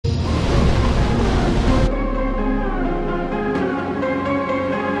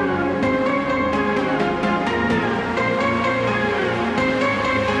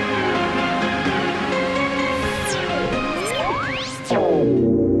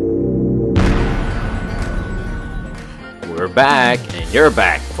back, and you're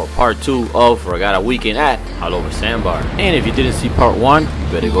back for part 2 of Regatta Weekend at Haulover Sandbar. And if you didn't see part 1,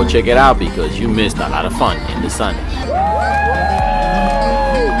 you better go check it out because you missed a lot of fun in the sun.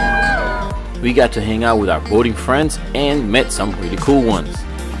 We got to hang out with our boating friends and met some pretty cool ones.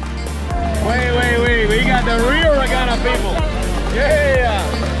 Wait, we got the real Regatta people. Yeah!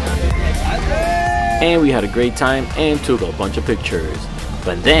 And we had a great time and took a bunch of pictures.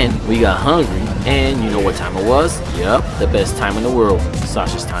 But then we got hungry, and you know what time it was? Yup, the best time in the world,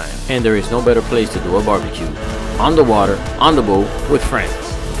 sausage time. And there is no better place to do a barbecue. On the water, on the boat, with friends.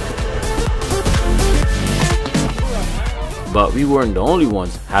 But we weren't the only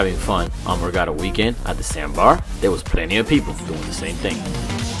ones having fun on Regatta Weekend at the Sandbar. There was plenty of people doing the same thing.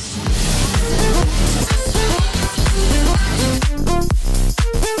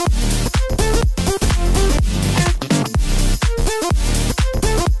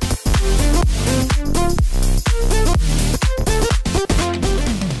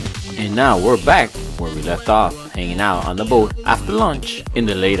 And now we're back where we left off, hanging out on the boat after lunch in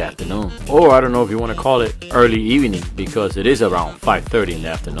the late afternoon. Or I don't know if you want to call it early evening, because it is around 5:30 in the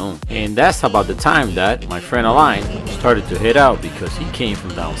afternoon. And that's about the time that my friend Alain started to head out because he came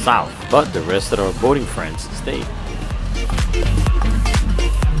from down south. But the rest of our boating friends stayed.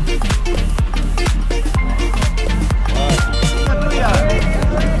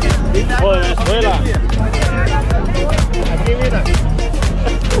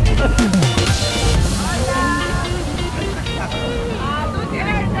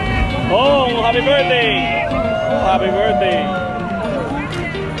 Oh, happy birthday! Oh, happy birthday!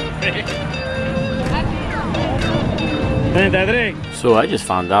 33. So I just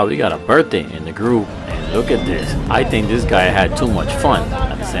found out we got a birthday in the group, and look at this. I think this guy had too much fun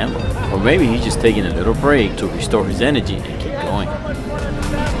at the Sandbar. Or maybe he's just taking a little break to restore his energy and keep going.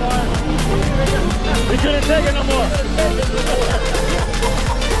 We couldn't take it no more.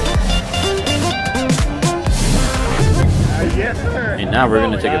 Yes, sir. And now we're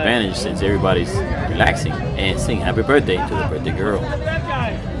gonna take advantage, since everybody's relaxing, and sing happy birthday to the birthday girl.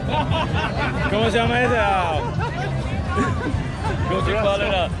 ¿Cómo se llama ese?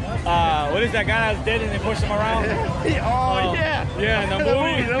 What is that guy that's dead and they push him around? Oh, yeah. Yeah, in the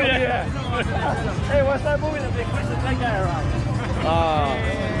movie. Yeah. Hey, what's that movie that they push the dead guy around?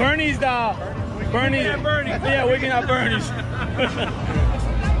 Bernie's the... Bernie. Yeah, we can have Bernie's.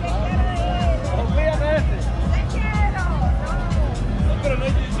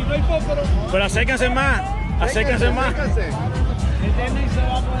 Pero acérquense más. Acérquense más.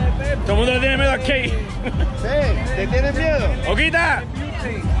 Todo el mundo le tiene miedo a Kate. Sí, ¿te tienes miedo? Oquita.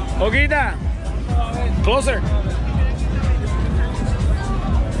 Oquita. Closer.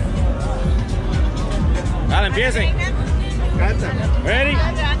 Dale, empiecen. Ready?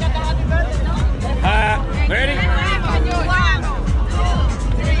 Ready?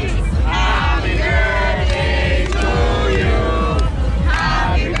 Happy birthday to you.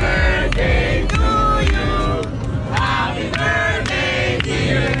 Happy birthday to you. Happy birthday,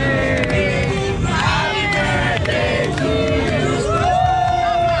 dear baby. Happy birthday to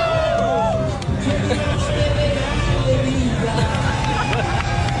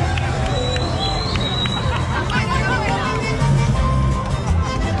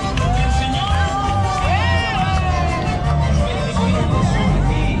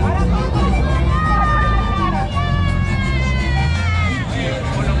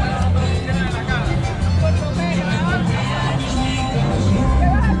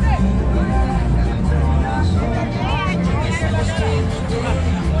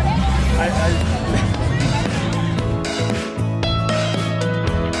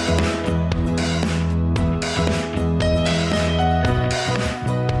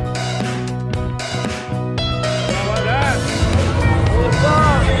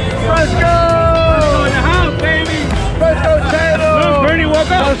Fresco in the house, baby. Fresco Channel. Look, Bernie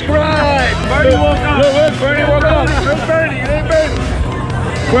woke up. Subscribe. Bernie woke up. Look, Bernie woke up. Look, Bernie. It ain't Bernie.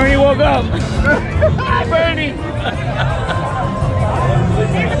 Bernie woke up. Hi, Bernie.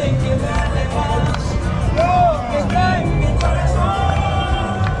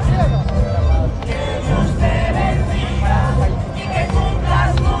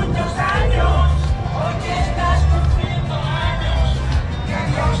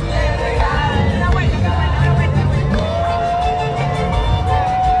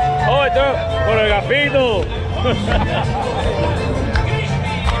 Por el gafito.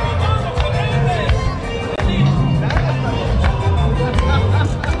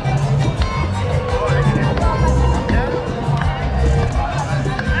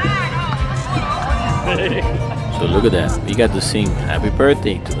 So look at that, we got to sing happy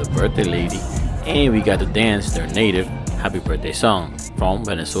birthday to the birthday lady, and we got to dance their native happy birthday song from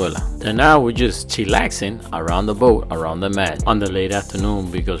Venezuela. And now we're just chillaxing around the boat, around the mat on the late afternoon,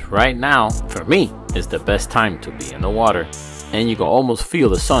 because right now, for me, is the best time to be in the water. And you can almost feel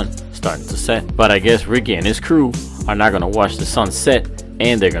the sun starting to set. But I guess Ricky and his crew are not gonna watch the sun set,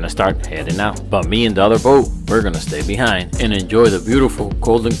 and they're gonna start heading out. But me and the other boat, we're gonna stay behind and enjoy the beautiful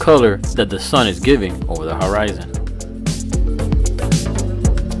golden color that the sun is giving over the horizon.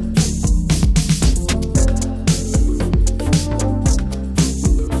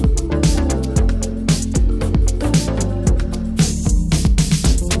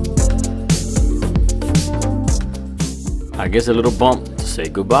 I guess a little bump to say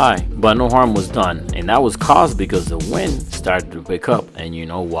goodbye, but no harm was done, and that was caused because the wind started to pick up. And you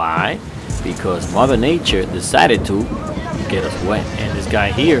know why? Because Mother Nature decided to get us wet. And this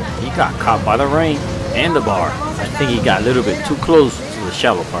guy here, he got caught by the rain and the bar. I think he got a little bit too close to the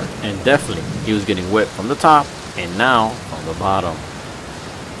shallow part, and definitely he was getting wet from the top and now from the bottom.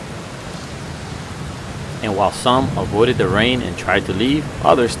 And while some avoided the rain and tried to leave,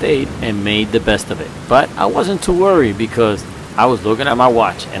 others stayed and made the best of it. But I wasn't too worried because I was looking at my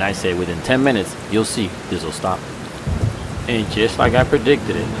watch and I said within 10 minutes, you'll see, this will stop. And just like I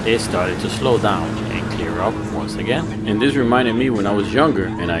predicted it started to slow down and clear up once again. And this reminded me when I was younger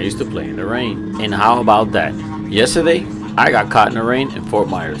and I used to play in the rain. And how about that? Yesterday, I got caught in the rain in Fort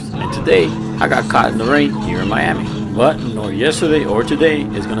Myers. And today, I got caught in the rain here in Miami. But nor yesterday or today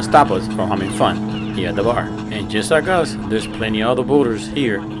is gonna stop us from having fun here at the bar. And just like us, there's plenty of other boaters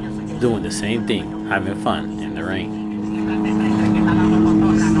here doing the same thing, having fun in the rain.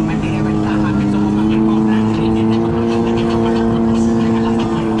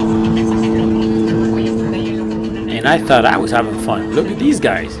 And I thought I was having fun. Look at these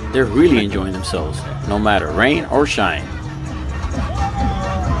guys, they're really enjoying themselves, no matter rain or shine.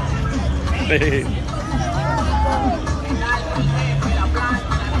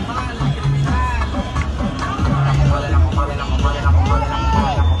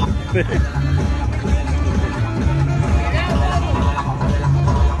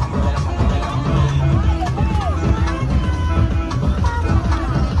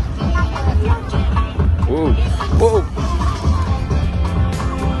 Whoa, whoa.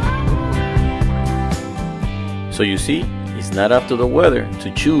 So you see, it's not up to the weather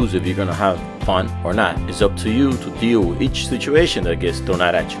to choose if you're gonna have fun or not. It's up to you to deal with each situation that gets thrown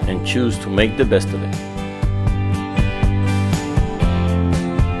out at you and choose to make the best of it.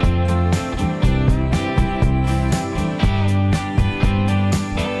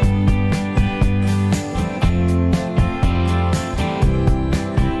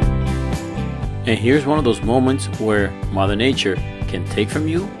 And here's one of those moments where Mother Nature can take from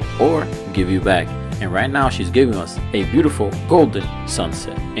you or give you back. And right now she's giving us a beautiful golden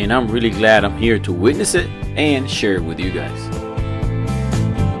sunset. And I'm really glad I'm here to witness it and share it with you guys.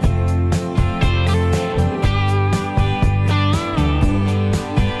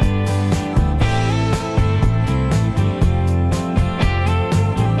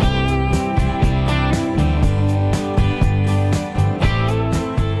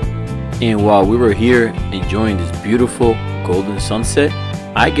 And while we were here enjoying this beautiful golden sunset,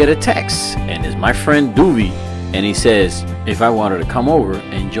 I get a text, and it's my friend Doobie, and he says if I wanted to come over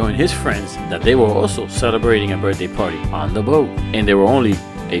and join his friends, that they were also celebrating a birthday party on the boat, and they were only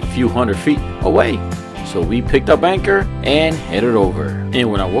a few hundred feet away. So we picked up anchor and headed over.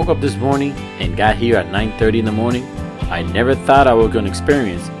 And when I woke up this morning and got here at 9:30 in the morning, I never thought I was going to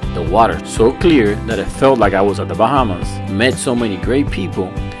experience the water so clear that it felt like I was at the Bahamas. Met so many great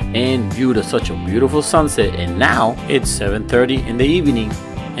people and viewed such a beautiful sunset, and now it's 7:30 in the evening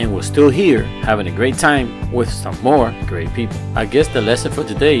and we're still here having a great time with some more great people. I guess the lesson for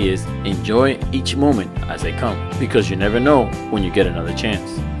today is enjoy each moment as they come, because you never know when you get another chance.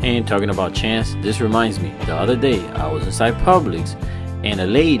 And talking about chance, this reminds me, the other day I was inside Publix and a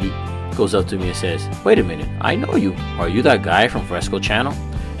lady goes up to me and says, wait a minute, I know you. Are you that guy from Fresco Channel?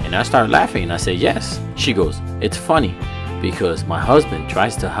 And I start laughing and I say, yes. She goes, it's funny because my husband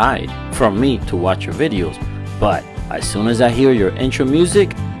tries to hide from me to watch your videos, but as soon as I hear your intro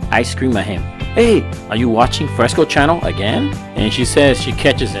music, I scream at him, hey, are you watching Fresco Channel again? And she says she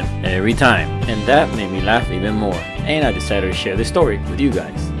catches him every time, and that made me laugh even more, and I decided to share this story with you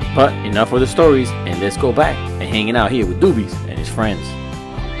guys. But enough of the stories, and let's go back and hanging out here with Doobies and his friends.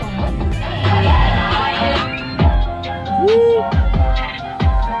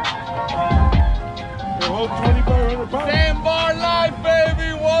 Sandbar life,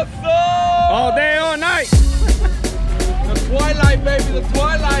 baby, what's up? All day, all night. The twilight, baby, the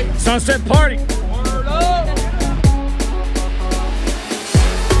twilight. Sunset party. Word up.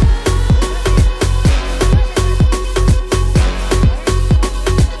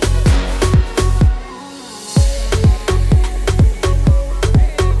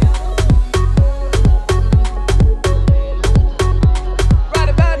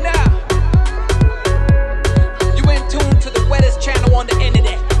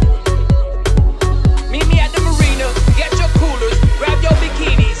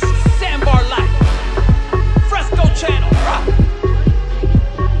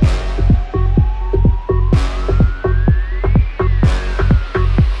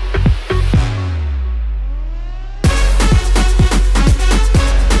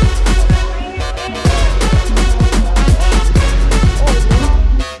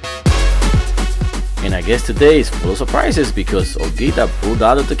 I guess today is full of surprises because Olguita pulled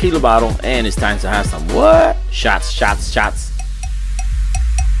out the tequila bottle and it's time to have some what? Shots, shots, shots.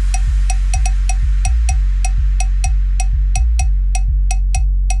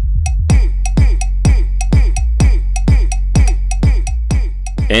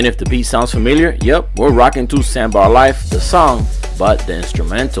 And if the beat sounds familiar, yep, we're rocking to Sandbar Life, the song, but the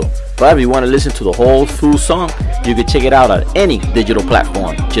instrumental. But if you want to listen to the whole full song, you can check it out on any digital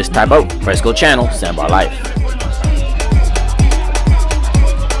platform. Just type out Fresco Channel, Sandbar Life.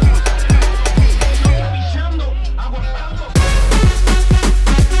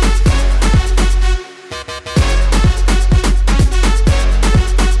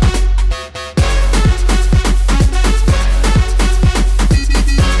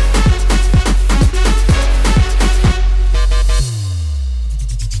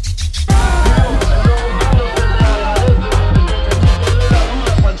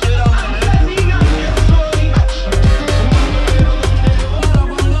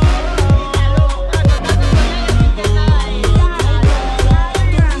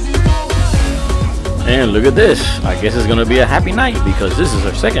 And look at this, I guess it's gonna be a happy night because this is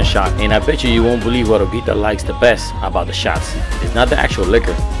her second shot, and I bet you won't believe what Olguita likes the best about the shots. It's not the actual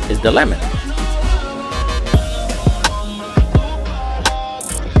liquor, it's the lemon.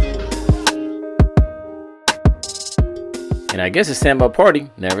 And I guess the Sandbar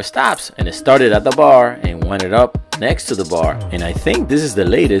party never stops, and it started at the bar and went up next to the bar. And I think this is the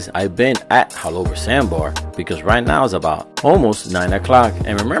latest I've been at Haulover Sandbar because right now it's about almost 9 o'clock.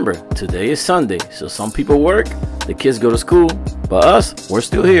 And remember, today is Sunday, so some people work, the kids go to school, but us, we're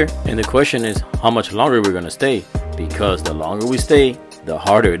still here. And the question is how much longer we're gonna stay, because the longer we stay, the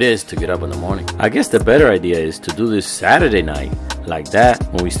harder it is to get up in the morning. I guess the better idea is to do this Saturday night. Like that,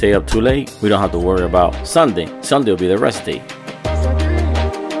 when we stay up too late, we don't have to worry about Sunday. Sunday will be the rest day.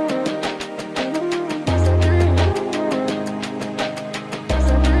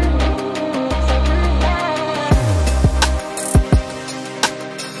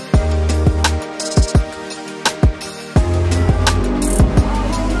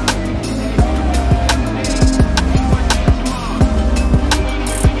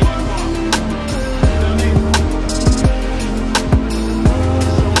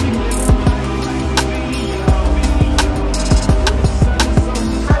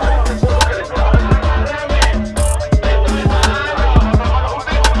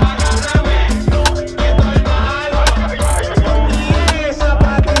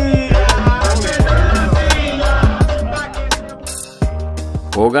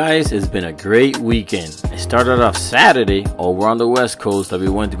 Well guys, it's been a great weekend. It started off Saturday over on the West Coast that we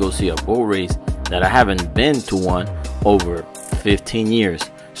went to go see a boat race that I haven't been to one over 15 years.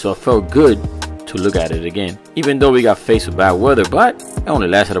 So it felt good to look at it again. Even though we got faced with bad weather, but it only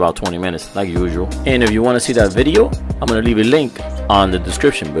lasted about 20 minutes like usual. And if you want to see that video, I'm going to leave a link on the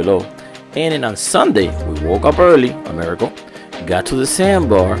description below. And then on Sunday, we woke up early, a miracle, got to the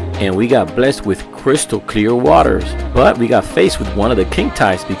Sandbar, and we got blessed with crystal clear waters. But we got faced with one of the king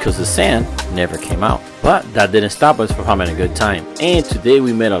tides because the sand never came out. But that didn't stop us from having a good time. And today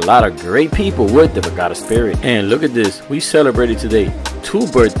we met a lot of great people with the Regatta spirit. And look at this, we celebrated today 2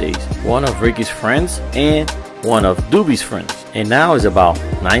 birthdays, one of Ricky's friends and one of Doobie's friends. And now it's about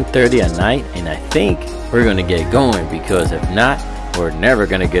 9:30 at night, and I think we're gonna get going, because if not, we're never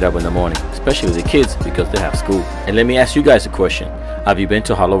gonna get up in the morning, especially the kids, because they have school. And let me ask you guys a question. Have you been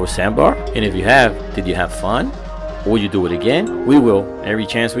to Haulover Sandbar? And if you have, did you have fun? Will you do it again? We will, every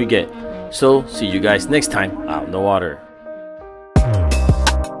chance we get. So see you guys next time out in the water.